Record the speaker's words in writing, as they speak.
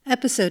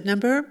Episode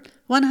number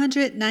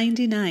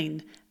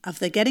 199 of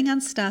the Getting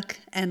Unstuck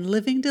and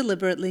Living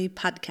Deliberately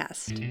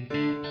podcast.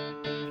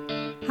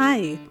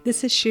 Hi,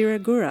 this is Shira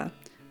Gura.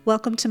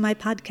 Welcome to my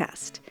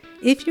podcast.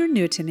 If you're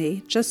new to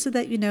me, just so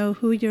that you know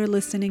who you're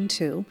listening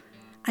to,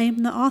 I am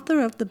the author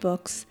of the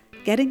books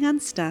Getting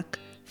Unstuck,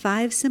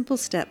 5 Simple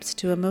Steps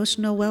to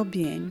Emotional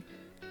Well-Being,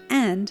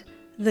 and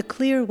The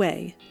Clear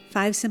Way,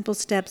 5 Simple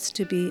Steps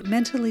to be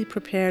Mentally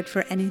Prepared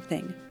for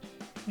Anything.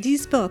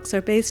 These books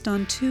are based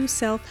on 2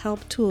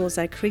 self-help tools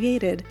I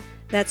created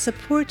that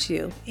support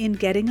you in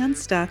getting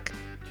unstuck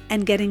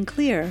and getting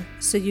clear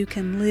so you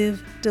can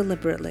live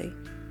deliberately.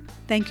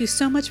 Thank you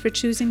so much for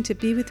choosing to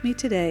be with me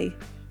today.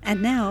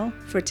 And now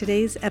for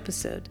today's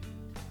episode.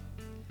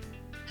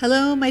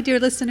 Hello, my dear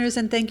listeners,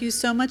 and thank you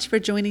so much for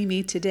joining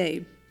me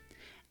today.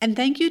 And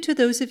thank you to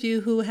those of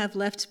you who have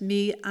left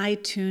me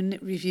iTunes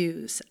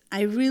reviews.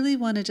 I really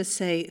wanted to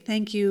say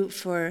thank you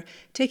for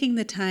taking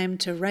the time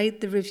to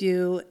write the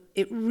review.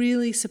 It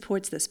really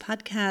supports this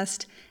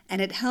podcast, and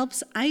it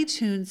helps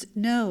iTunes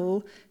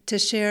know to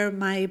share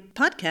my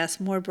podcast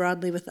more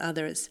broadly with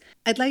others.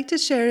 I'd like to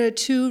share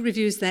 2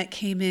 reviews that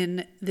came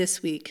in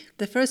this week.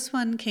 The first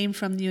one came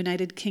from the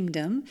United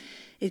Kingdom.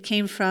 It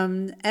came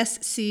from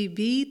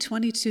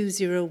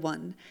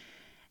SCB2201,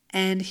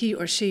 and he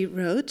or she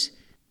wrote,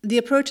 "The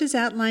approaches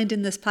outlined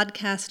in this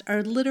podcast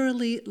are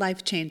literally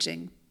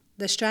life-changing.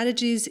 The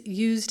strategies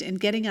used in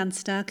getting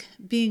unstuck,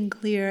 being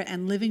clear,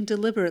 and living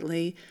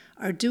deliberately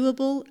are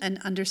doable and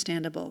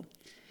understandable.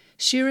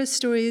 Shira's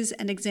stories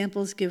and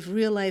examples give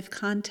real-life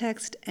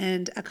context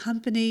and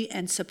accompany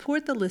and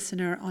support the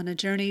listener on a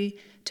journey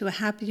to a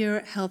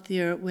happier,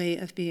 healthier way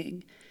of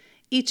being.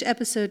 Each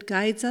episode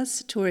guides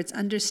us towards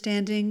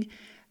understanding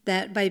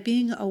that by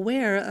being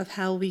aware of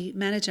how we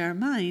manage our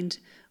mind,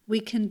 we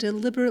can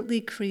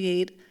deliberately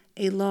create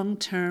a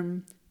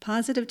long-term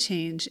positive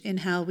change in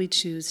how we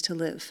choose to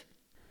live."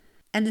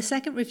 And the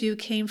second review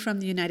came from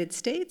the United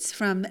States,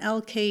 from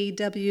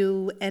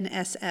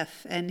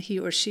LKWNSF, and he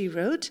or she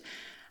wrote,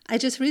 "I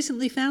just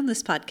recently found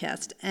this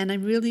podcast, and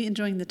I'm really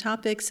enjoying the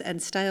topics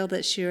and style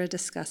that Shira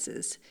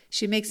discusses.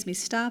 She makes me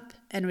stop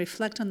and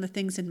reflect on the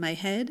things in my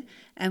head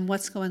and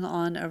what's going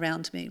on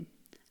around me.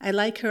 I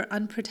like her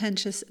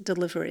unpretentious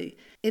delivery.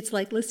 It's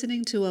like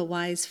listening to a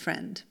wise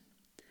friend."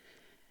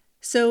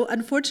 So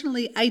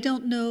unfortunately, I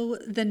don't know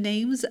the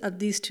names of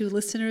these 2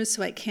 listeners,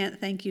 so I can't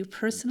thank you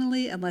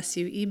personally unless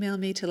you email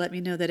me to let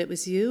me know that it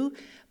was you.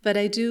 But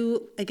I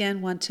do,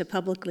 again, want to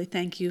publicly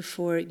thank you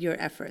for your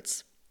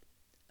efforts.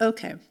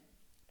 Okay.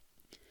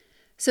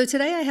 So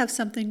today I have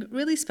something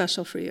really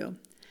special for you.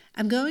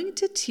 I'm going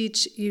to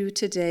teach you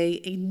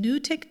today a new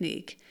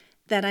technique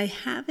that I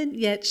haven't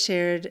yet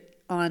shared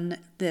on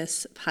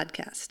this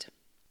podcast.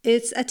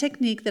 It's a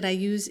technique that I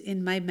use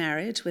in my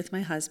marriage with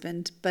my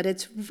husband, but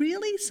it's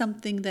really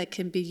something that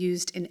can be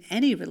used in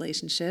any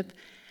relationship,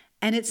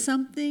 and it's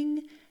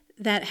something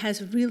that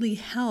has really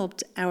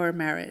helped our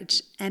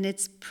marriage, and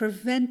it's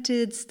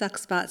prevented stuck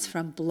spots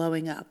from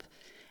blowing up.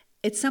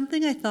 It's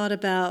something I thought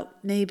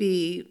about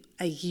maybe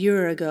a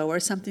year ago or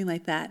something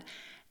like that,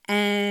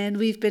 and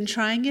we've been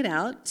trying it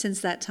out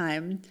since that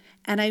time.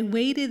 And I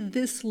waited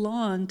this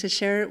long to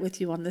share it with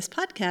you on this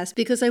podcast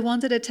because I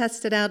wanted to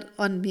test it out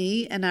on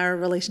me and our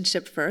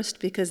relationship first,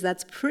 because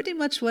that's pretty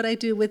much what I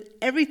do with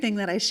everything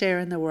that I share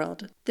in the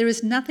world. There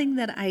is nothing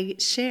that I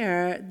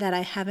share that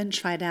I haven't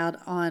tried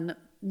out on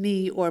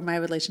me or my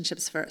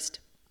relationships first.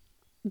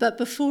 But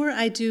before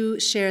I do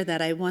share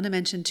that, I want to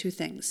mention 2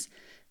 things.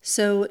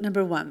 So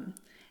number 1,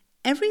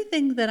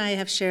 everything that I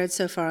have shared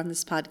so far on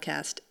this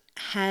podcast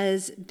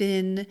has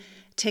been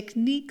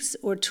techniques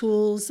or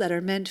tools that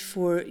are meant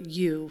for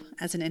you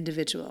as an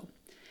individual.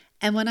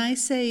 And when I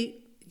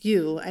say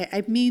you,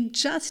 I mean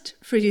just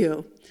for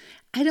you.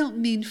 I don't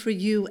mean for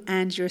you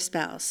and your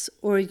spouse,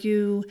 or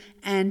you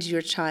and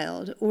your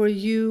child, or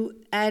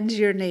you and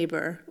your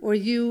neighbor, or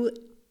you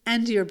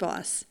and your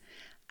boss.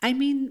 I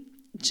mean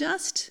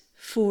just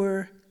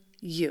for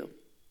you.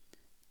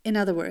 In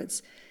other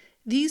words,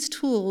 these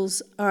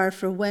tools are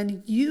for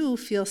when you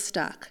feel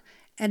stuck,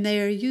 and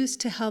they are used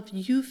to help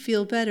you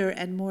feel better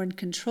and more in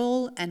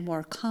control and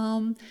more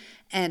calm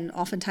and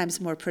oftentimes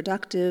more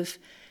productive.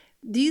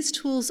 These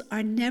tools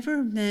are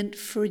never meant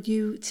for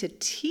you to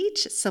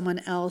teach someone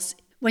else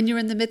when you're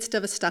in the midst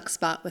of a stuck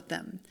spot with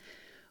them.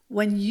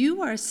 When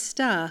you are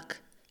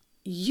stuck,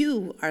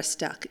 you are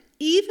stuck.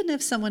 Even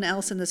if someone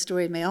else in the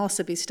story may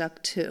also be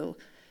stuck too,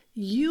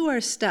 you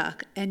are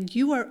stuck, and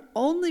you are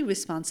only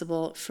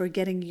responsible for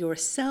getting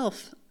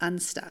yourself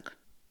unstuck.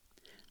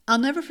 I'll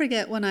never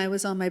forget when I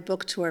was on my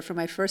book tour for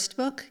my first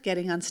book,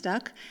 Getting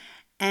Unstuck,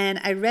 and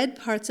I read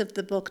parts of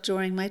the book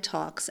during my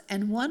talks,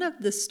 and one of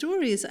the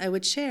stories I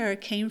would share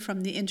came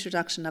from the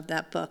introduction of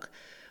that book,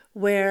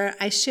 where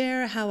I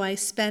share how I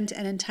spent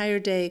an entire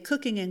day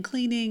cooking and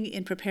cleaning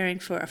in preparing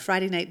for a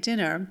Friday night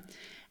dinner,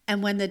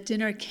 and when the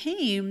dinner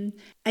came,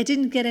 I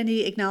didn't get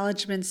any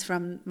acknowledgments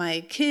from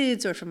my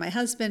kids or from my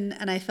husband,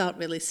 and I felt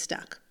really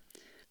stuck.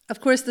 Of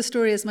course, the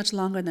story is much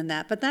longer than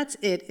that, but that's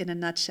it in a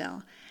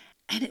nutshell.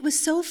 And it was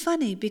so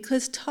funny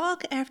because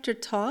talk after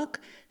talk,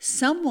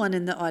 someone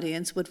in the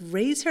audience would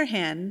raise her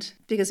hand,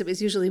 because it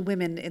was usually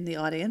women in the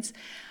audience,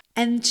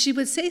 and she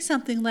would say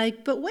something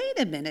like, but wait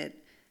a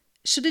minute,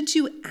 shouldn't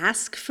you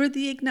ask for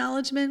the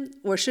acknowledgement?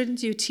 Or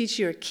shouldn't you teach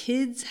your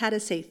kids how to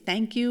say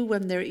thank you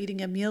when they're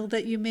eating a meal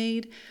that you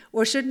made?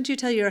 Or shouldn't you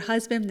tell your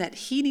husband that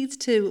he needs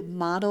to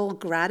model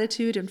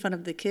gratitude in front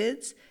of the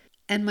kids?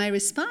 And my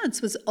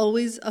response was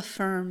always a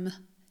firm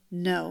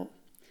no.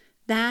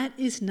 That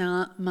is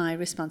not my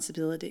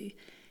responsibility.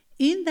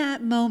 In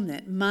that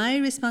moment, my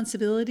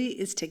responsibility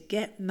is to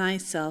get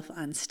myself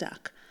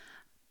unstuck.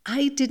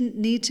 I didn't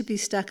need to be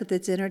stuck at the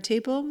dinner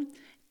table,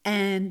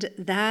 and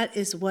that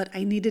is what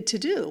I needed to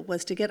do,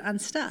 was to get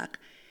unstuck.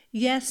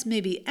 Yes,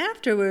 maybe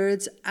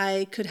afterwards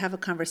I could have a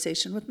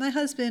conversation with my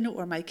husband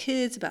or my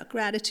kids about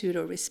gratitude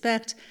or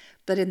respect,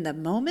 but in the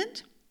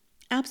moment,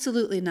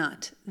 absolutely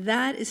not.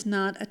 That is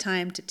not a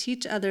time to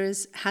teach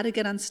others how to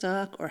get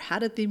unstuck or how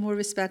to be more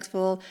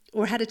respectful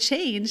or how to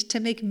change to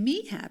make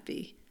me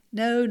happy.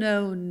 No,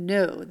 no,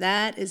 no.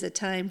 That is a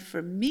time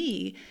for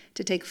me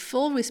to take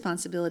full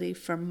responsibility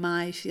for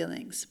my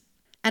feelings.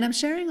 And I'm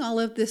sharing all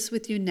of this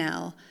with you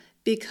now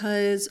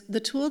because the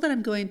tool that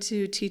I'm going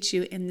to teach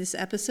you in this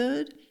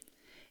episode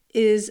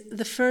is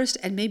the first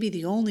and maybe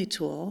the only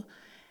tool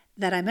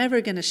that I'm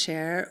ever going to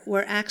share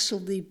where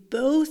actually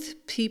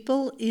both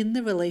people in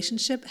the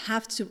relationship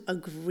have to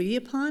agree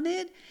upon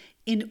it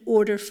in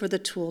order for the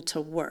tool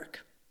to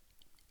work.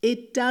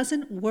 It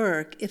doesn't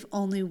work if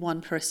only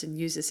one person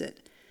uses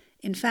it.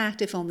 In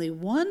fact, if only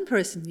one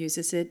person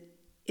uses it,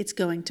 it's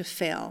going to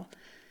fail.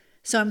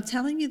 So I'm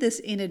telling you this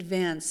in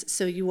advance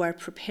so you are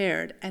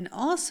prepared. And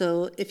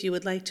also, if you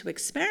would like to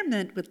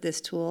experiment with this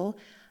tool,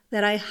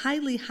 that I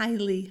highly,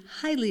 highly,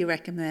 highly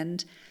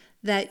recommend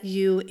that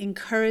you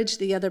encourage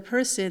the other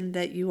person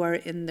that you are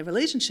in the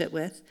relationship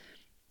with,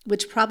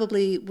 which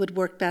probably would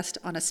work best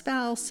on a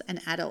spouse,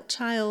 an adult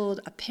child,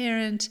 a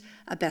parent,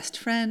 a best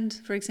friend,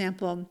 for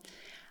example.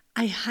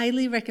 I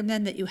highly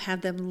recommend that you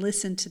have them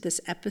listen to this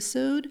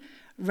episode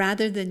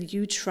rather than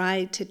you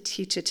try to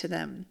teach it to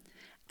them.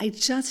 I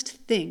just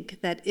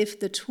think that if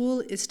the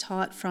tool is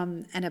taught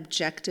from an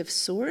objective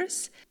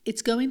source,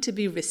 it's going to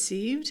be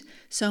received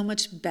so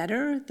much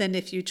better than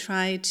if you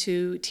try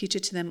to teach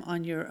it to them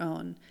on your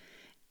own.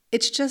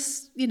 It's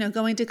just,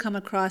 going to come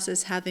across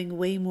as having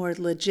way more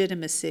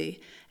legitimacy.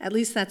 At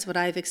least that's what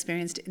I've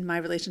experienced in my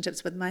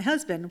relationships with my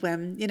husband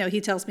when, he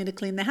tells me to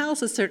clean the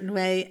house a certain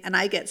way and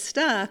I get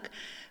stuck.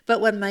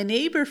 But when my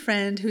neighbor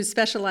friend who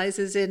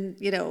specializes in,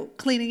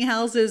 cleaning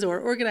houses or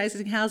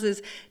organizing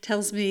houses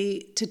tells me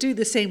to do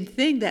the same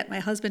thing that my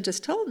husband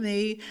just told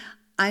me,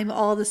 I'm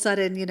all of a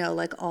sudden,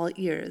 all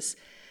ears.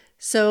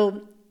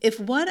 So if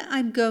what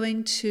I'm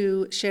going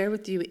to share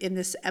with you in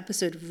this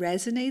episode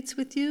resonates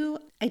with you,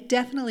 I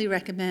definitely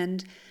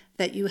recommend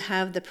that you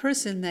have the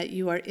person that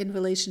you are in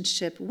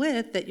relationship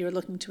with, that you're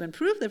looking to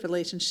improve the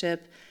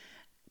relationship,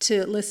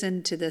 to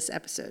listen to this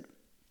episode.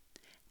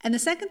 And the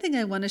second thing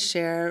I want to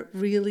share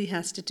really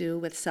has to do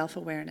with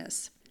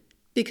self-awareness,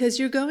 because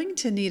you're going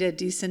to need a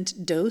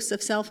decent dose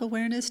of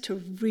self-awareness to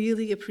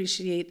really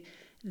appreciate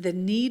the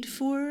need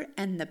for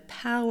and the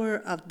power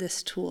of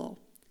this tool.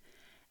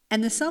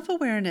 And the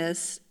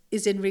self-awareness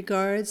is in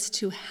regards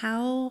to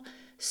how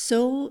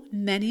so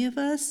many of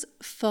us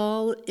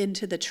fall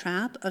into the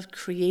trap of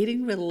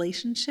creating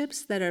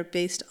relationships that are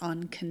based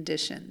on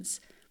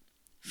conditions.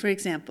 For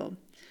example,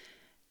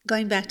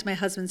 going back to my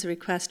husband's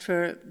request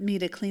for me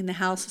to clean the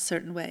house a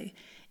certain way,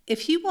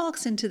 if he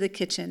walks into the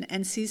kitchen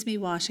and sees me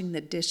washing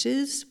the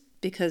dishes,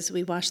 because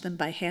we wash them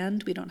by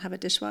hand, we don't have a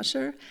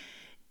dishwasher,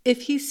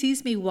 if he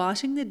sees me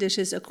washing the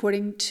dishes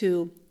according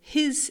to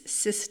his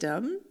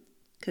system,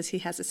 because he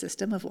has a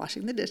system of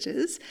washing the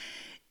dishes,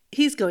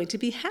 he's going to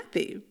be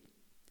happy.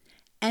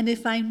 And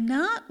if I'm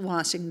not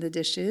washing the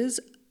dishes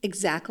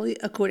exactly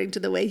according to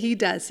the way he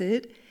does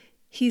it,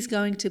 he's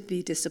going to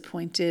be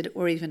disappointed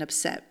or even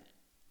upset.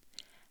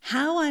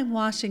 How I'm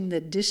washing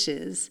the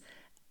dishes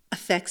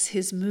affects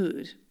his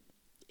mood.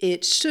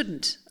 It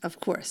shouldn't, of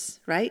course,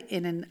 right?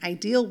 In an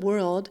ideal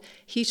world,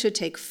 he should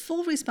take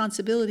full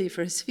responsibility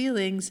for his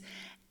feelings,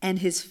 and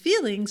his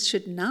feelings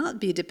should not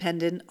be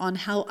dependent on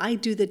how I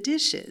do the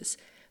dishes.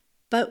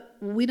 But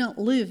we don't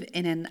live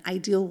in an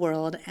ideal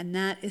world, and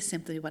that is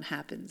simply what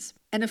happens.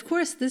 And of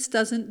course, this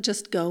doesn't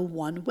just go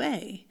one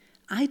way.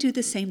 I do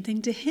the same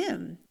thing to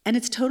him. And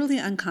it's totally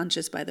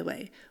unconscious, by the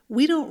way.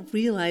 We don't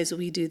realize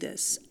we do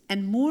this.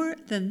 And more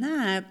than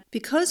that,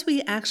 because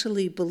we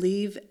actually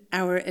believe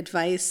our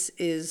advice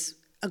is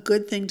a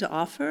good thing to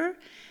offer,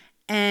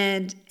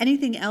 and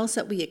anything else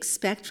that we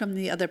expect from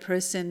the other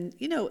person,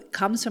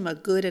 comes from a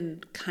good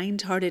and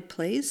kind-hearted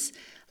place,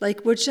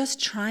 like we're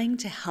just trying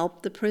to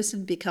help the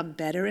person become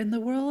better in the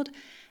world.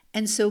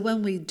 And so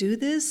when we do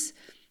this,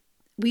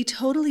 we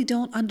totally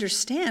don't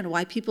understand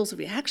why people's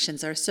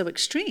reactions are so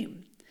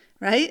extreme,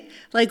 right?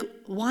 Like,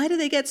 why do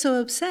they get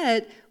so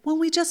upset when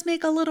we just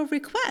make a little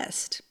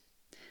request?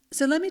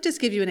 So let me just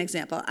give you an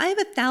example. I have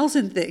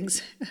 1,000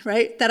 things,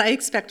 right, that I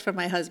expect from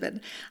my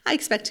husband. I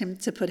expect him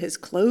to put his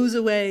clothes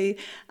away.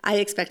 I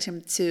expect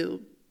him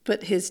to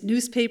put his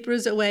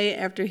newspapers away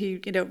after he,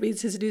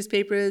 reads his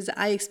newspapers.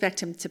 I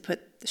expect him to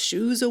put the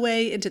shoes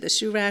away into the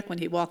shoe rack when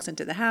he walks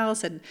into the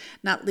house and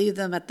not leave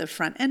them at the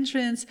front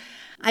entrance.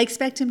 I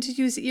expect him to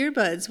use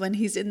earbuds when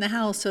he's in the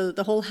house so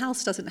the whole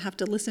house doesn't have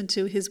to listen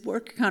to his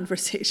work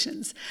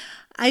conversations.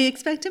 I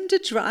expect him to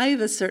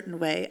drive a certain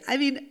way. I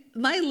mean,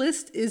 my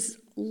list is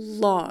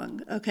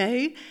long,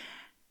 okay?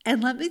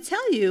 And let me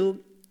tell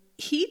you,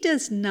 he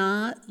does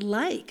not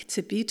like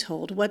to be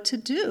told what to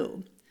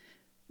do,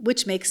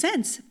 which makes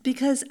sense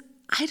because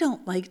I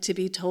don't like to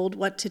be told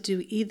what to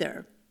do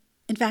either.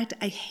 In fact,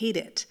 I hate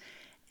it.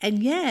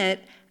 And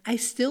yet, I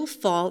still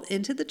fall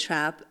into the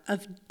trap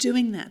of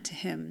doing that to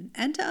him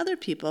and to other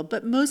people,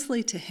 but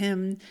mostly to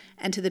him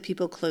and to the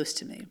people close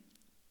to me.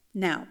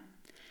 Now,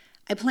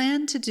 I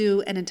plan to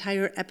do an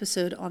entire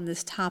episode on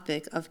this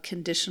topic of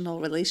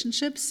conditional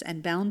relationships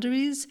and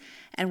boundaries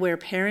and where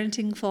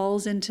parenting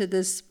falls into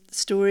this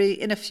story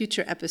in a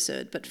future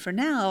episode. But for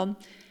now,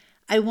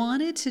 I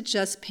wanted to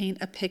just paint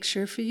a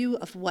picture for you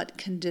of what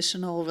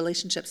conditional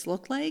relationships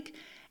look like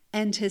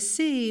and to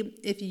see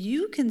if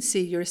you can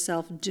see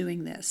yourself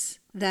doing this.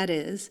 That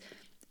is,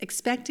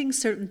 expecting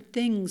certain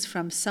things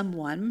from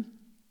someone,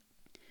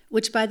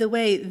 which, by the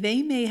way,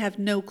 they may have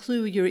no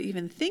clue you're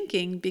even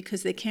thinking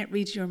because they can't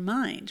read your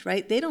mind,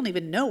 right? They don't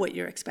even know what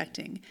you're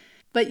expecting.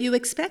 But you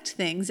expect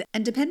things,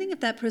 and depending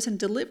if that person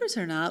delivers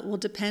or not will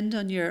depend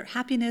on your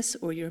happiness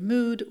or your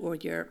mood or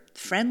your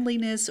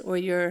friendliness or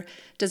your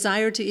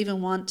desire to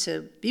even want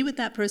to be with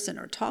that person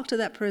or talk to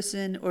that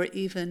person or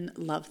even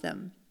love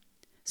them.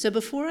 So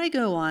before I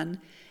go on,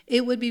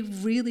 it would be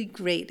really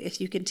great if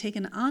you can take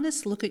an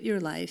honest look at your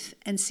life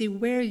and see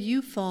where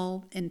you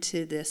fall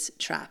into this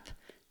trap,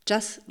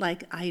 just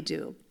like I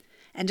do,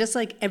 and just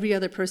like every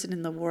other person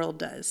in the world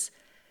does.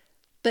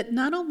 But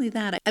not only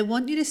that, I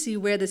want you to see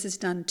where this is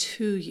done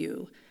to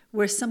you,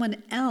 where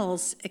someone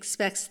else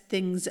expects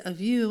things of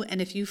you,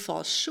 and if you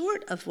fall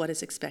short of what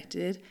is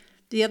expected,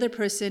 the other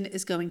person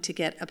is going to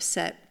get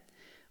upset,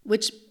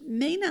 which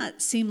may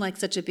not seem like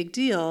such a big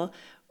deal,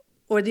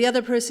 or the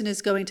other person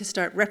is going to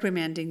start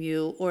reprimanding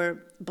you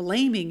or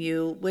blaming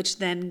you, which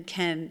then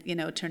can,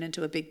 turn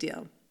into a big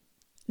deal.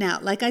 Now,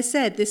 like I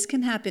said, this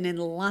can happen in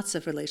lots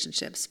of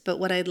relationships, but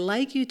what I'd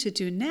like you to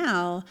do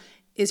now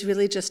is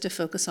really just to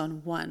focus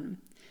on one.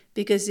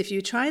 Because if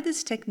you try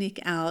this technique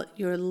out,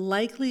 you're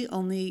likely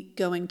only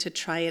going to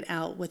try it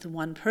out with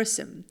one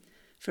person.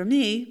 For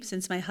me,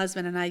 since my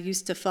husband and I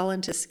used to fall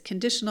into this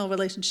conditional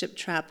relationship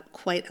trap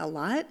quite a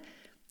lot,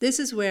 this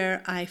is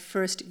where I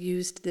first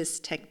used this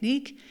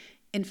technique.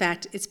 In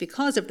fact, it's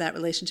because of that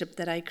relationship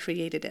that I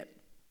created it.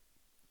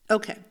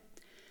 Okay,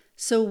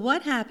 so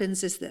what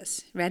happens is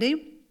this.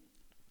 Ready?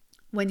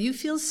 When you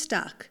feel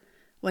stuck,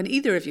 when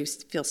either of you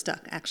feel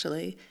stuck,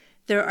 actually,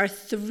 there are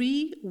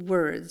 3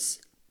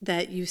 words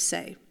that you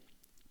say.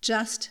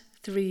 Just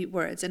 3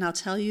 words, and I'll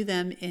tell you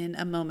them in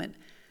a moment.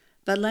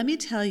 But let me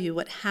tell you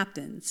what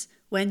happens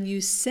when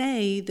you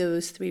say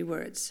those 3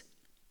 words.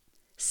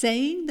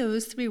 Saying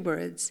those 3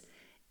 words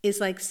is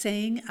like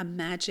saying a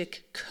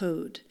magic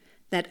code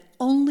that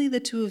only the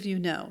 2 of you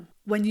know.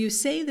 When you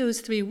say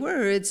those 3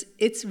 words,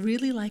 it's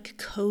really like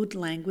code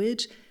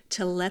language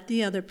to let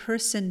the other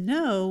person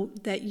know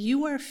that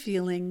you are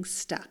feeling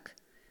stuck.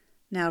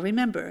 Now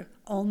remember,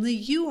 only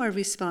you are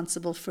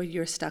responsible for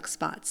your stuck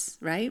spots,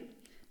 right?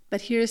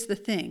 But here's the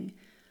thing.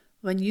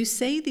 When you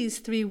say these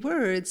 3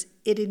 words,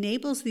 it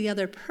enables the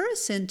other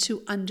person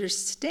to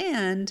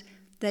understand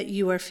that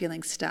you are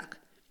feeling stuck.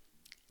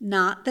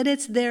 Not that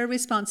it's their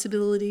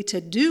responsibility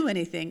to do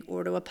anything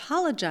or to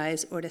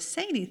apologize or to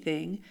say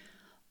anything.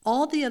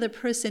 All the other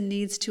person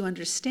needs to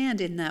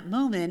understand in that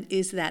moment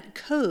is that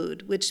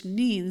code, which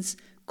means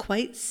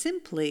quite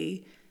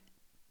simply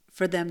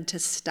for them to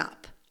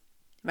stop,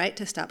 right?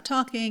 To stop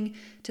talking,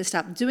 to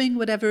stop doing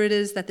whatever it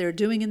is that they're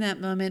doing in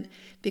that moment,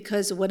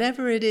 because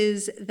whatever it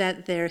is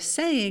that they're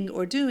saying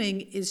or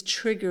doing is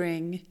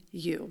triggering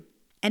you.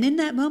 And in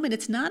that moment,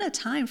 it's not a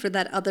time for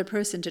that other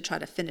person to try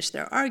to finish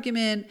their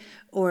argument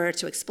or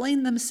to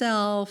explain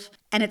themselves.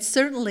 And it's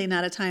certainly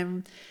not a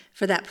time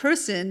for that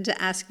person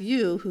to ask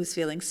you who's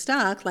feeling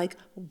stuck, like,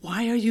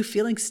 why are you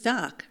feeling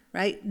stuck,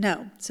 right?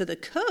 No. So the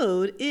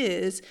code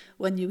is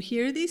when you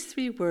hear these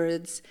 3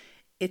 words,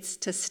 it's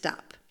to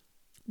stop.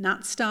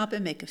 Not stop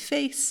and make a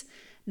face,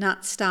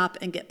 not stop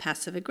and get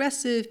passive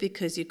aggressive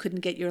because you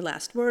couldn't get your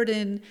last word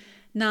in,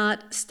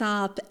 not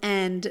stop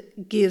and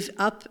give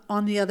up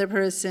on the other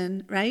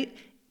person, right?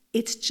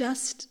 It's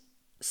just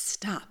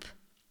stop.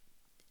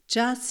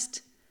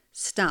 Just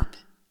stop.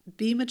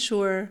 Be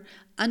mature.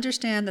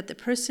 Understand that the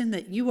person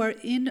that you are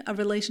in a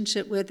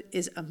relationship with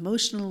is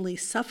emotionally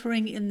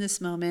suffering in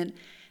this moment,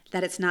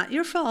 that it's not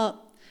your fault,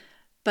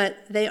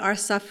 but they are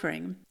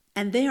suffering.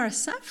 And they are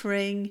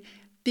suffering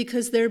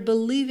because they're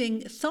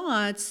believing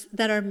thoughts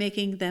that are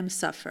making them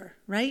suffer,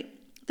 right?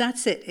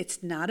 That's it.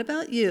 It's not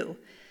about you.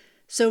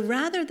 So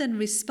rather than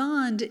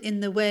respond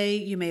in the way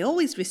you may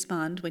always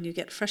respond when you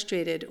get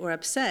frustrated or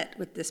upset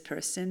with this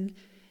person,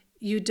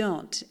 you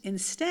don't.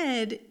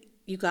 Instead,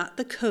 you got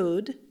the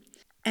code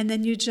and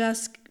then you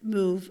just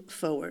move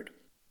forward.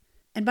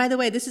 And by the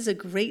way, this is a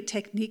great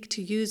technique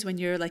to use when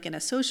you're like in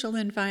a social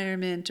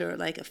environment or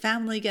like a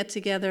family get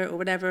together or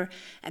whatever,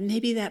 and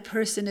maybe that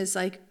person is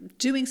like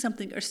doing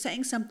something or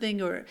saying something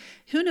or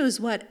who knows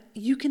what.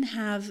 You can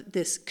have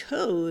this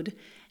code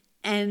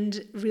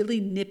and really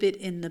nip it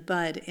in the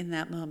bud in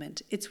that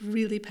moment. It's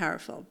really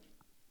powerful.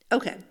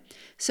 Okay,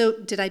 so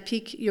did I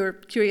pique your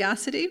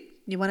curiosity?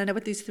 You want to know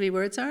what these 3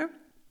 words are?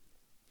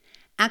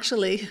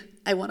 Actually,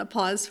 I want to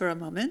pause for a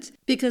moment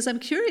because I'm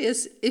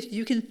curious if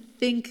you can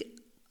think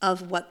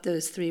of what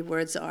those 3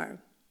 words are.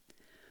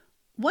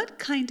 What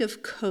kind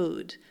of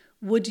code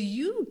would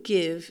you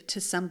give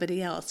to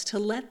somebody else to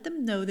let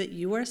them know that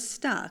you are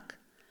stuck,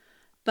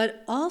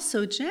 but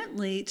also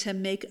gently to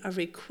make a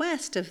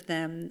request of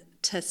them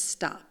to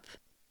stop?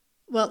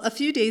 Well, a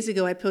few days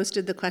ago, I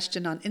posted the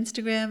question on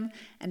Instagram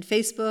and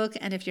Facebook,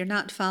 and if you're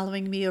not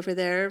following me over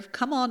there,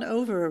 come on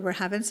over. We're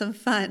having some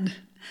fun.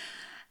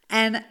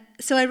 And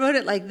so I wrote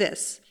it like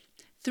this: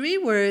 3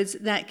 words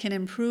that can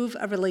improve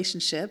a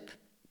relationship,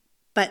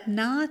 but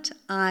not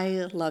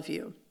I love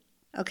you.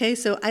 Okay,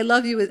 so I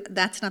love you,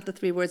 that's not the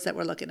 3 words that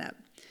we're looking at.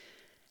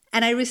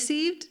 And I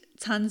received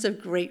tons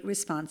of great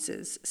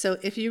responses. So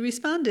if you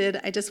responded,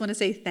 I just want to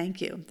say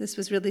thank you. This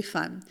was really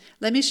fun.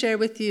 Let me share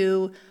with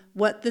you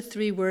what the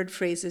 3 word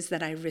phrases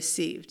that I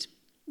received.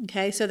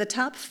 Okay, so the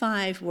top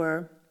 5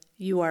 were: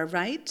 you are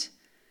right,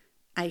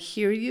 I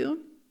hear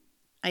you,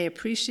 I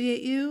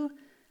appreciate you,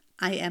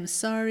 I am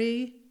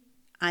sorry,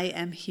 I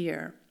am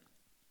here.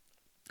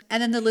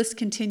 And then the list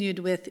continued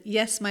with: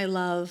 yes, my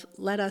love,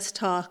 let us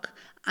talk,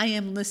 I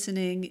am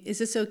listening, is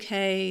this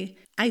okay,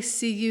 I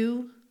see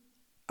you,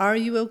 are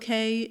you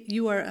okay,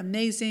 you are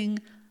amazing,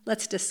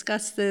 let's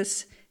discuss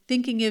this,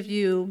 thinking of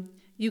you,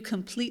 you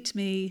complete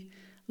me,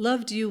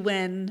 loved you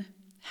when,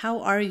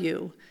 how are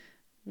you,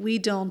 we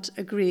don't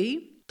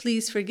agree,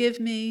 please forgive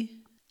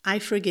me, I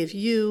forgive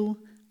you,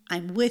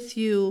 I'm with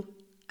you,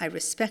 I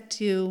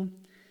respect you,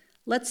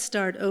 let's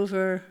start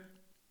over,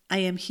 I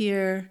am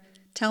here,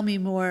 tell me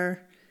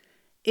more,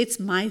 it's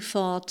my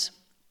fault,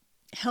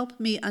 help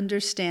me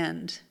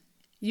understand,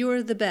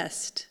 you're the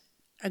best,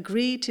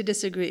 agree to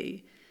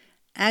disagree,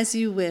 as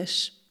you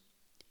wish,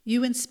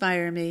 you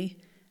inspire me,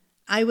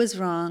 I was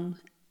wrong,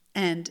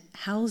 and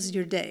how's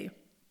your day?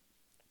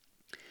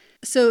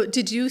 So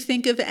did you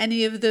think of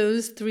any of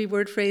those 3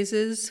 word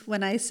phrases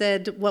when I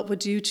said, what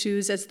would you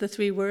choose as the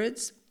 3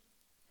 words?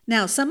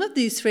 Now, some of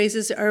these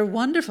phrases are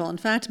wonderful. In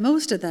fact,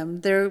 most of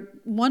them, they're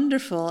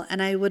wonderful.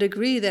 And I would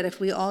agree that if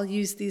we all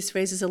use these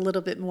phrases a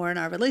little bit more in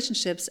our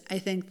relationships, I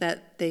think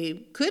that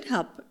they could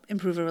help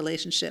improve a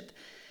relationship.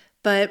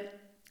 But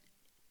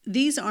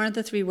these aren't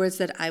the 3 words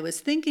that I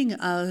was thinking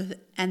of,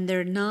 and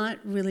they're not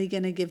really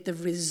going to give the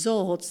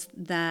results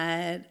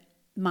that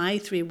my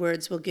 3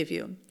 words will give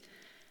you.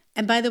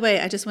 And by the way,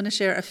 I just want to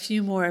share a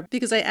few more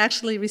because I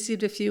actually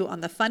received a few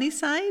on the funny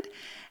side,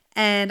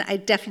 and I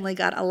definitely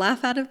got a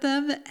laugh out of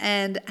them.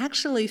 And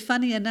actually,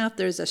 funny enough,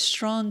 there's a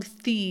strong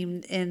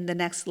theme in the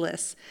next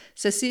list.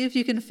 So see if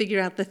you can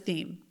figure out the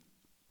theme.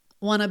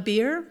 Want a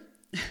beer?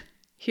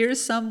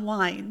 Here's some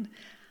wine.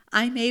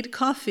 I made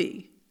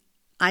coffee.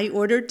 I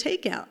ordered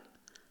takeout.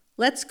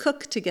 Let's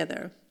cook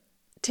together.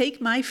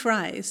 Take my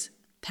fries.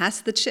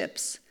 Pass the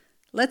chips.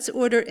 Let's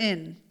order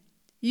in.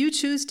 You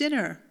choose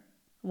dinner.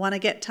 Want to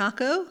get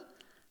taco?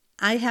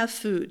 I have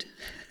food.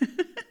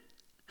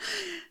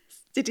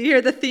 Did you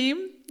hear the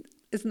theme?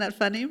 Isn't that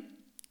funny?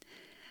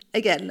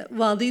 Again,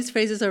 while these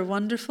phrases are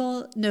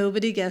wonderful,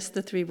 nobody guessed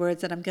the 3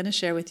 words that I'm going to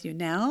share with you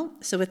now.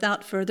 So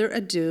without further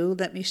ado,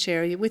 let me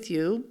share with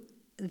you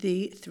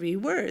the 3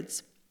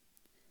 words.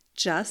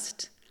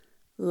 Just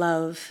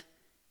love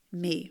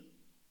me.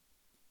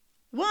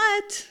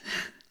 What?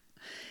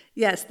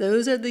 Yes,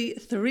 those are the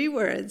 3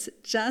 words.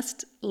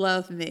 Just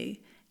love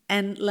me.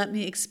 And let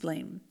me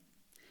explain.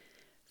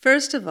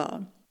 First of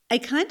all, I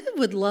kind of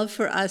would love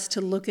for us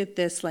to look at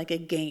this like a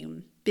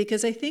game,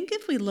 because I think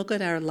if we look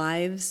at our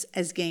lives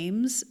as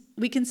games,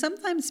 we can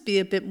sometimes be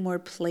a bit more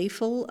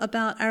playful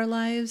about our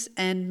lives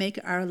and make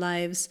our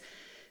lives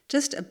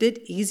just a bit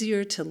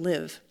easier to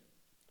live.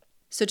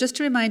 So just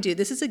to remind you,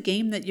 this is a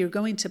game that you're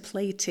going to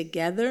play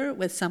together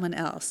with someone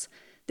else.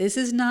 This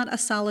is not a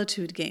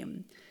solitude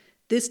game.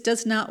 This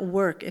does not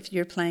work if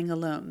you're playing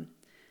alone.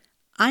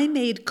 I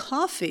made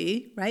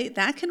coffee, right?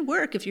 That can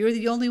work if you're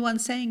the only one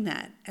saying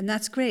that, and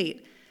that's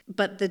great.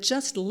 But the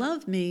just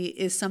love me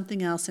is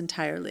something else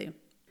entirely.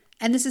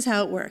 And this is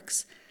how it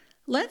works.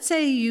 Let's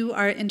say you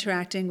are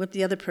interacting with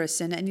the other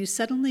person and you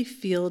suddenly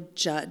feel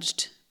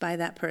judged by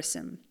that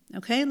person,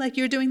 okay? Like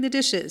you're doing the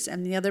dishes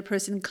and the other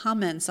person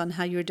comments on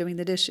how you're doing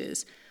the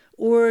dishes.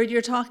 Or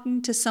you're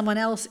talking to someone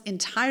else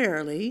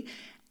entirely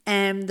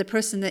and the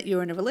person that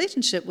you're in a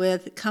relationship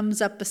with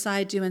comes up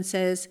beside you and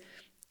says,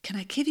 "Can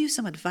I give you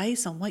some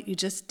advice on what you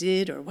just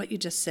did or what you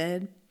just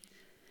said?"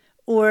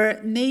 Or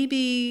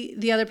maybe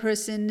the other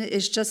person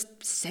is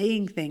just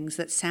saying things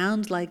that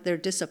sound like they're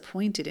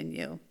disappointed in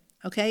you.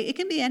 Okay? It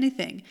can be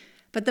anything.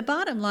 But the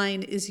bottom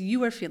line is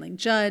you are feeling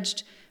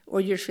judged, or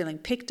you're feeling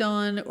picked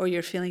on, or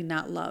you're feeling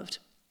not loved.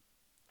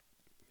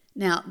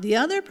 Now, the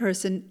other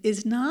person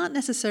is not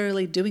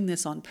necessarily doing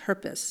this on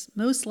purpose.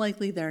 Most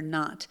likely they're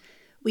not.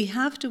 We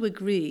have to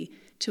agree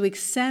to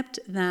accept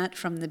that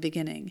from the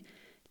beginning,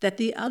 that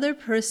the other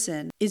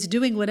person is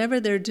doing whatever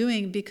they're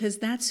doing because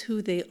that's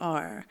who they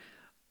are,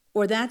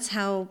 or that's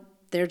how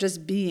they're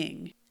just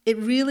being. It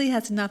really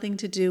has nothing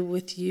to do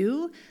with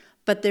you,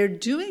 but they're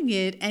doing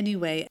it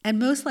anyway. And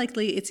most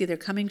likely it's either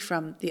coming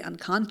from the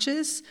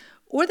unconscious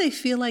or they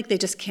feel like they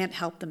just can't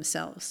help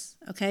themselves,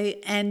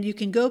 okay? And you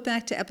can go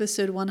back to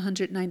episode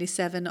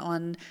 197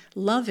 on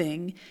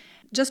loving,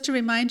 just to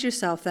remind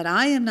yourself that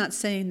I am not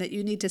saying that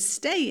you need to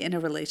stay in a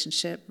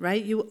relationship,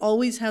 right? You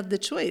always have the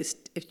choice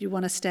if you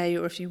want to stay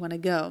or if you want to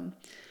go.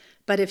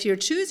 But if you're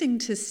choosing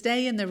to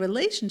stay in the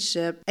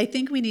relationship, I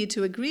think we need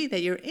to agree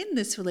that you're in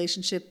this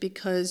relationship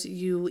because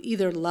you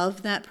either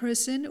love that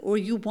person or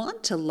you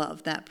want to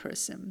love that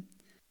person.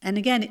 And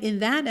again, in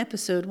that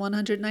episode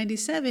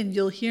 197,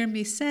 you'll hear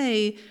me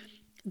say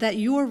that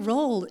your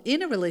role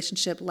in a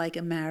relationship like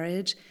a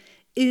marriage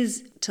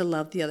is to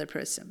love the other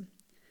person.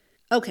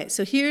 Okay,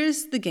 so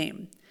here's the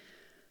game.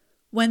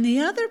 When the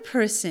other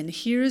person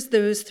hears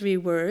those 3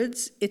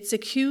 words, it's a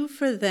cue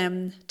for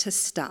them to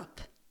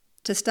stop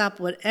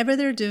whatever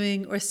they're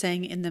doing or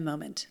saying in the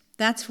moment.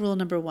 That's rule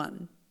number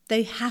 1.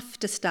 They have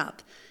to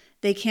stop.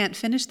 They can't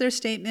finish their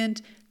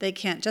statement. They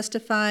can't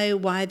justify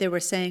why they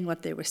were saying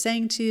what they were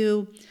saying to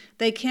you.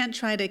 They can't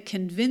try to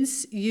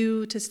convince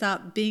you to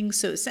stop being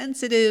so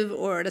sensitive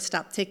or to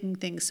stop taking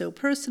things so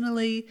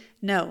personally.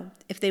 No,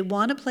 if they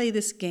want to play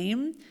this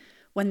game,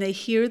 when they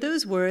hear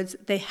those words,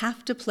 they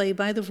have to play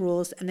by the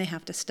rules and they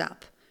have to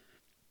stop.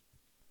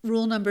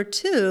 Rule number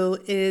 2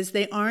 is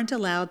they aren't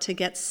allowed to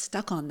get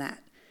stuck on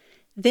that.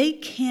 They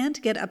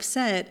can't get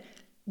upset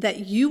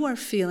that you are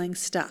feeling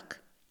stuck.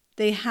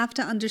 They have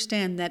to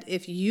understand that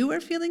if you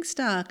are feeling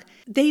stuck,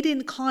 they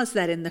didn't cause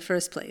that in the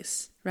first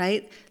place,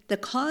 right? The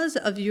cause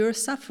of your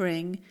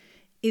suffering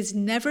is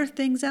never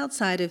things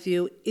outside of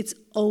you. It's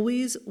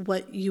always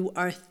what you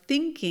are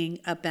thinking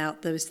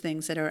about those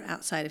things that are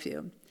outside of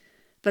you.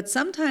 But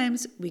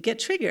sometimes we get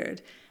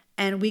triggered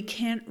and we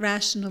can't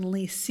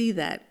rationally see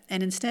that.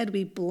 And instead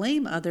we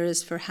blame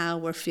others for how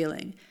we're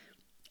feeling.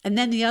 And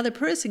then the other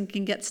person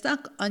can get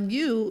stuck on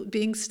you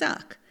being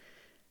stuck.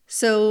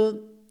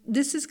 So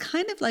this is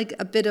kind of like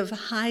a bit of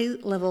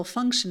high-level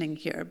functioning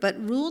here.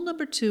 But rule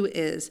number 2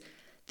 is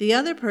the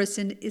other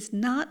person is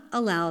not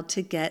allowed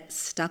to get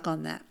stuck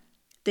on that.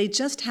 They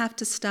just have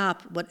to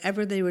stop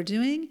whatever they were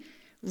doing,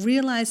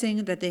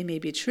 realizing that they may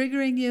be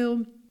triggering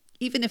you,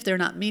 even if they're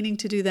not meaning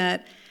to do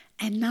that,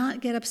 and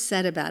not get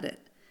upset about it.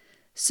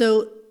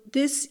 So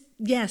this,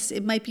 yes,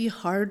 it might be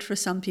hard for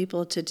some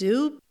people to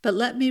do, but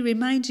let me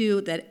remind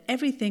you that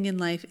everything in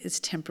life is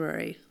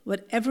temporary.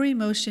 Whatever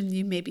emotion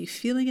you may be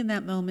feeling in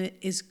that moment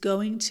is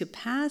going to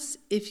pass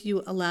if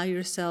you allow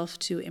yourself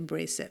to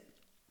embrace it.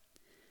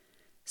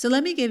 So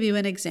let me give you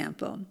an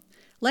example.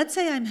 Let's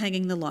say I'm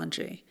hanging the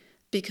laundry,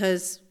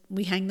 because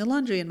we hang the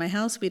laundry in my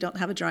house. We don't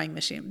have a drying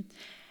machine.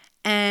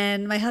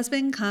 And my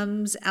husband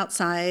comes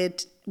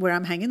outside where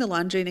I'm hanging the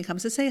laundry and he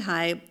comes to say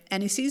hi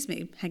and he sees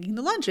me hanging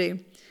the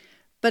laundry.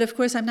 But of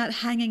course, I'm not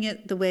hanging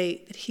it the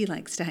way that he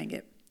likes to hang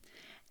it.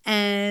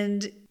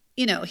 And,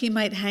 he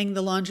might hang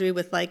the laundry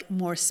with like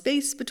more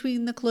space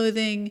between the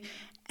clothing,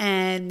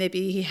 and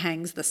maybe he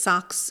hangs the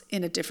socks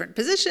in a different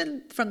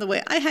position from the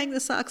way I hang the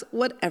socks,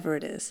 whatever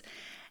it is.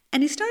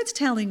 And he starts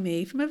telling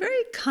me from a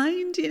very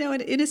kind,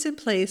 and innocent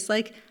place,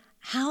 like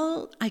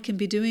how I can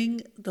be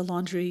doing the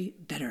laundry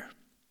better.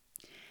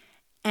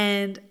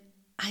 And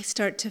I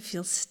start to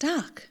feel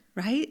stuck,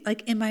 right?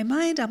 Like in my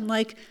mind, I'm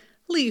like,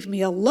 leave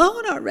me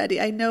alone already.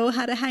 I know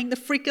how to hang the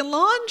freaking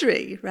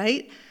laundry,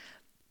 right?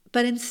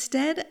 But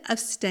instead of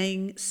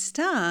staying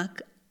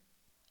stuck,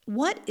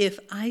 what if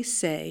I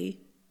say,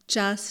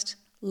 just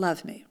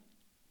love me?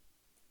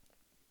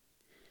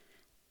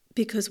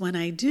 Because when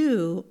I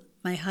do,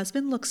 my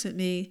husband looks at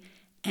me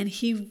and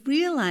he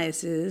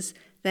realizes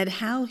that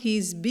how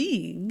he's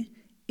being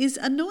is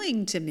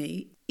annoying to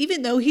me,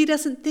 even though he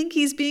doesn't think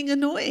he's being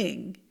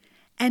annoying.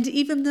 And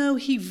even though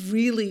he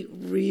really,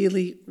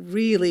 really,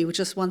 really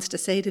just wants to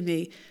say to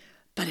me,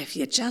 but if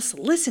you just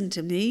listen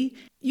to me,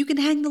 you can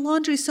hang the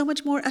laundry so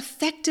much more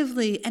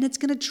effectively and it's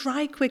going to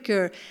dry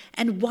quicker.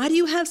 And why do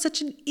you have such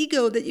an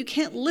ego that you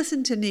can't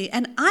listen to me?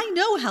 And I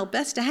know how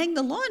best to hang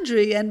the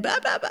laundry and blah,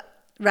 blah, blah,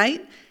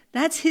 right?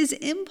 That's his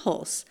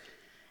impulse.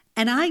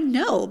 And I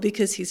know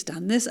because he's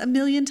done this a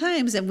million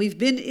times and we've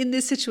been in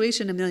this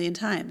situation a million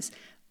times.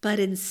 But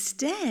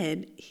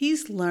instead,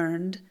 he's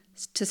learned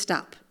to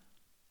stop.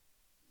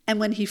 And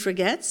when he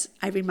forgets,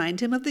 I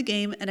remind him of the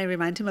game and I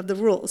remind him of the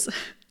rules.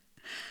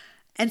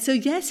 And so,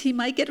 yes, he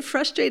might get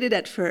frustrated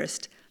at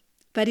first,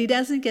 but he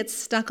doesn't get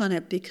stuck on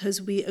it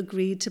because we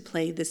agreed to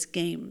play this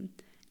game.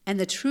 And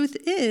the truth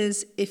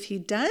is, if he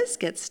does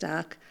get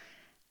stuck,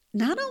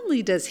 not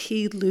only does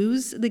he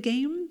lose the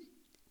game,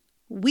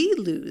 we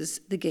lose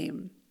the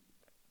game.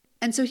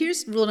 And so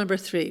here's rule number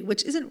 3,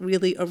 which isn't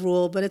really a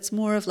rule, but it's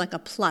more of like a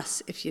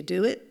plus if you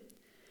do it.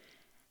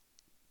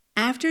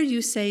 After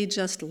you say,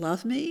 just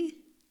love me,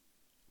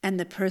 and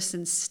the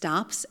person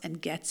stops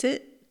and gets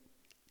it,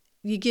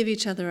 you give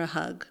each other a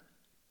hug.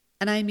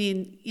 And I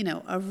mean,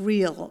 a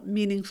real,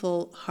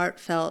 meaningful,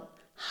 heartfelt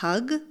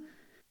hug.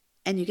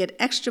 And you get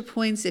extra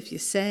points if you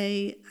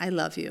say, I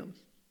love you.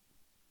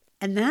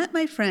 And that,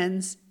 my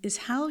friends, is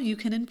how you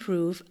can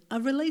improve a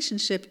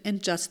relationship in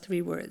just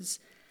 3 words.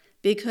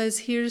 Because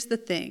here's the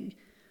thing,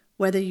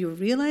 whether you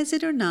realize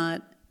it or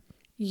not,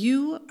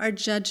 you are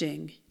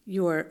judging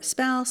your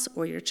spouse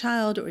or your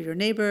child or your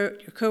neighbor,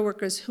 your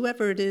coworkers,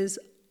 whoever it is,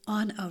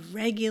 on a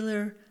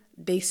regular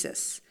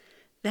basis.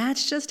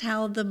 That's just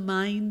how the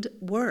mind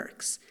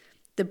works.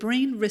 The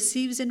brain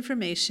receives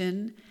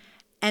information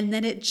and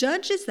then it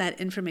judges that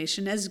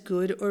information as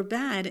good or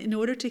bad in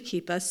order to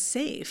keep us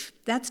safe.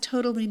 That's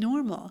totally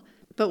normal.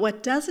 But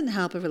what doesn't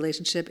help a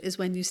relationship is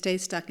when you stay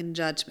stuck in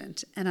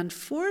judgment. And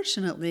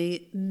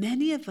unfortunately,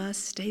 many of us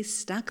stay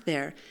stuck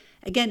there.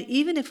 Again,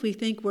 even if we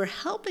think we're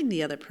helping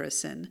the other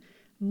person,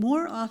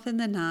 more often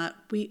than not,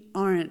 we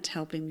aren't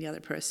helping the other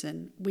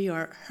person. We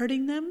are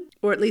hurting them,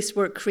 or at least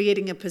we're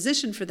creating a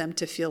position for them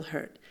to feel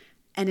hurt.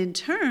 And in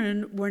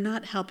turn, we're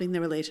not helping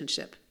the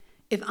relationship.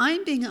 If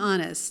I'm being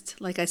honest,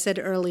 like I said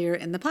earlier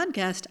in the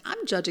podcast,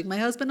 I'm judging my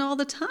husband all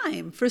the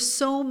time for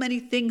so many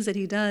things that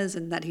he does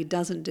and that he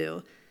doesn't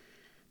do.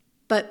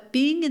 But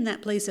being in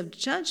that place of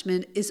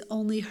judgment is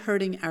only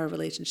hurting our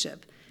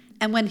relationship.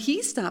 And when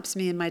he stops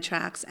me in my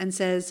tracks and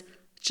says,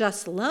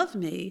 just love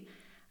me,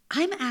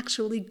 I'm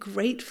actually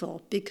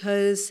grateful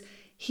because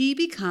he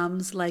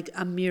becomes like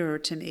a mirror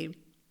to me.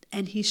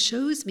 And he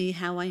shows me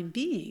how I'm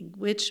being,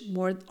 which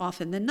more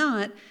often than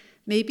not,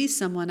 may be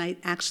someone I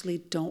actually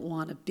don't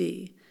want to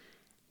be.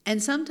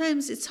 And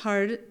sometimes it's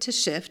hard to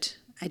shift.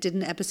 I did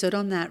an episode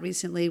on that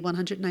recently,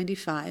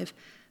 195.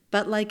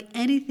 But like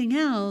anything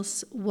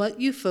else, what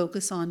you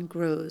focus on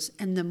grows.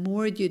 And the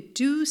more you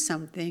do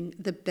something,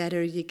 the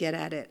better you get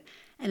at it.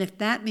 And if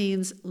that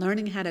means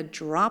learning how to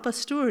drop a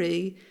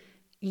story,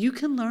 you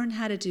can learn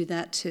how to do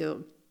that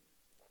too.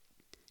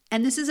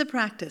 And this is a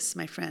practice,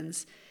 my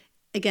friends.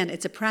 Again,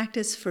 it's a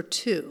practice for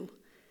 2.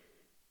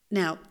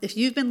 Now, if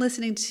you've been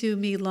listening to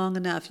me long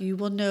enough, you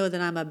will know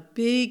that I'm a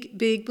big,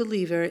 big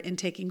believer in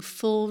taking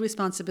full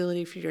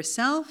responsibility for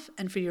yourself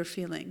and for your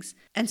feelings.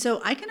 And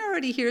so I can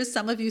already hear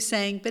some of you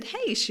saying, but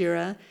hey,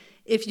 Shira,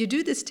 if you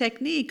do this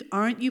technique,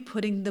 aren't you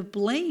putting the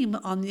blame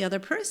on the other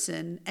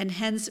person and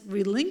hence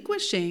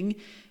relinquishing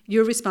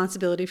your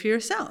responsibility for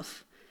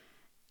yourself?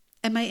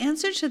 And my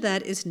answer to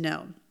that is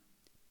no.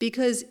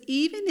 Because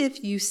even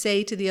if you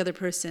say to the other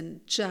person,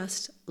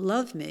 just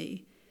love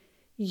me,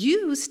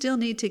 you still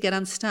need to get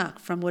unstuck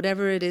from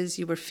whatever it is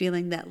you were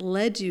feeling that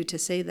led you to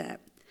say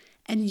that.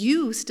 And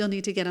you still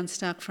need to get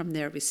unstuck from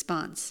their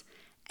response.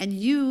 And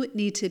you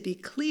need to be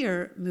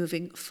clear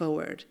moving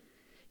forward.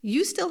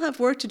 You still have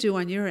work to do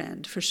on your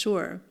end, for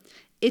sure.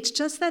 It's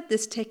just that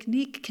this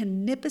technique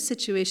can nip a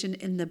situation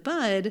in the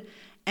bud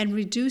and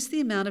reduce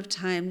the amount of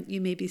time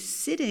you may be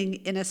sitting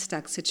in a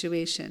stuck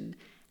situation,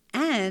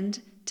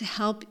 and to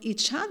help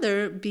each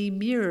other be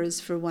mirrors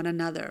for one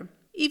another,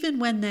 even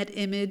when that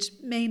image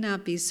may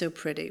not be so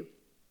pretty.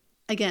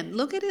 Again,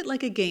 look at it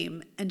like a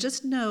game and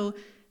just know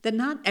that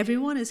not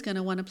everyone is going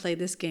to want to play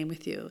this game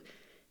with you,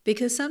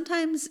 because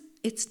sometimes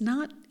it's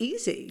not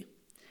easy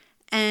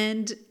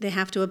and they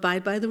have to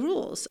abide by the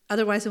rules.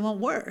 Otherwise, it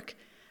won't work.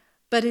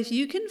 But if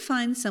you can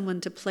find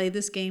someone to play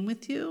this game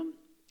with you,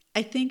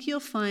 I think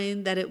you'll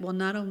find that it will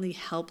not only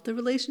help the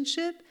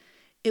relationship,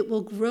 it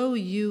will grow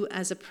you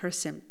as a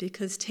person,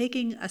 because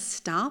taking a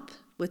stop,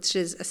 which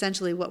is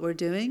essentially what we're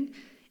doing,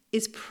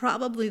 is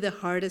probably the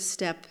hardest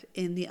step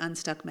in the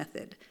unstuck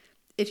method.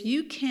 If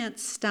you can't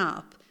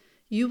stop,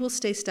 you will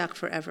stay stuck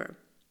forever.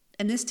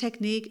 And this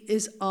technique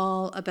is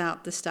all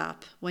about the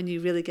stop when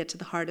you really get to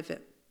the heart of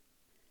it.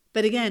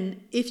 But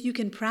again, if you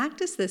can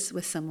practice this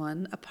with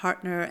someone, a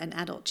partner, an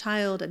adult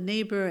child, a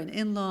neighbor, an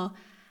in-law,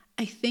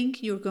 I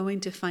think you're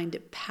going to find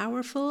it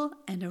powerful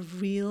and a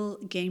real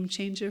game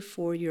changer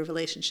for your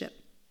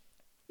relationship.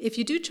 If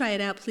you do try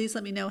it out, please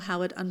let me know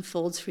how it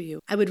unfolds for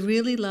you. I would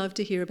really love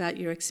to hear about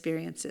your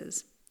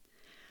experiences.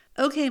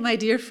 Okay, my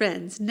dear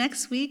friends,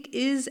 next week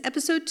is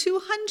episode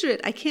 200.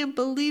 I can't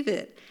believe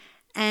it.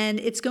 And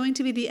it's going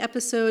to be the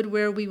episode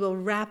where we will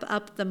wrap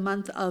up the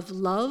month of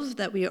love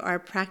that we are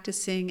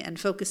practicing and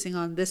focusing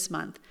on this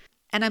month.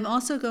 And I'm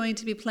also going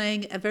to be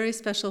playing a very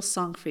special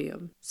song for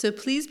you. So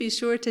please be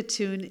sure to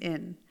tune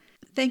in.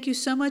 Thank you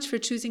so much for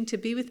choosing to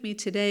be with me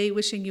today.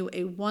 Wishing you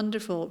a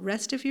wonderful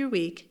rest of your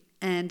week.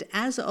 And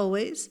as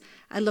always,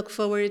 I look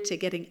forward to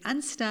getting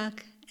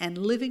unstuck and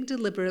living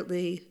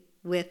deliberately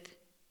with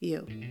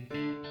you.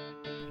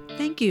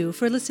 Thank you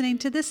for listening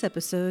to this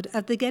episode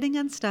of the Getting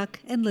Unstuck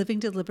and Living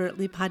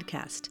Deliberately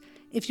podcast.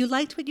 If you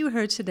liked what you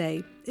heard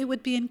today, it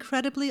would be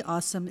incredibly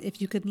awesome if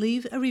you could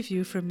leave a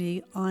review for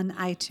me on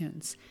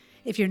iTunes.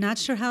 If you're not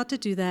sure how to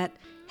do that,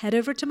 head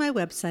over to my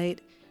website,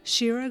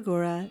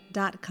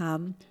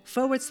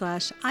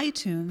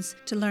 shiragura.com/iTunes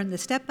to learn the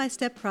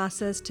step-by-step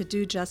process to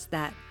do just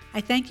that. I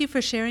thank you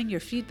for sharing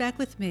your feedback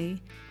with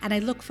me, and I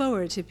look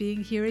forward to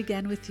being here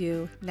again with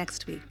you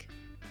next week.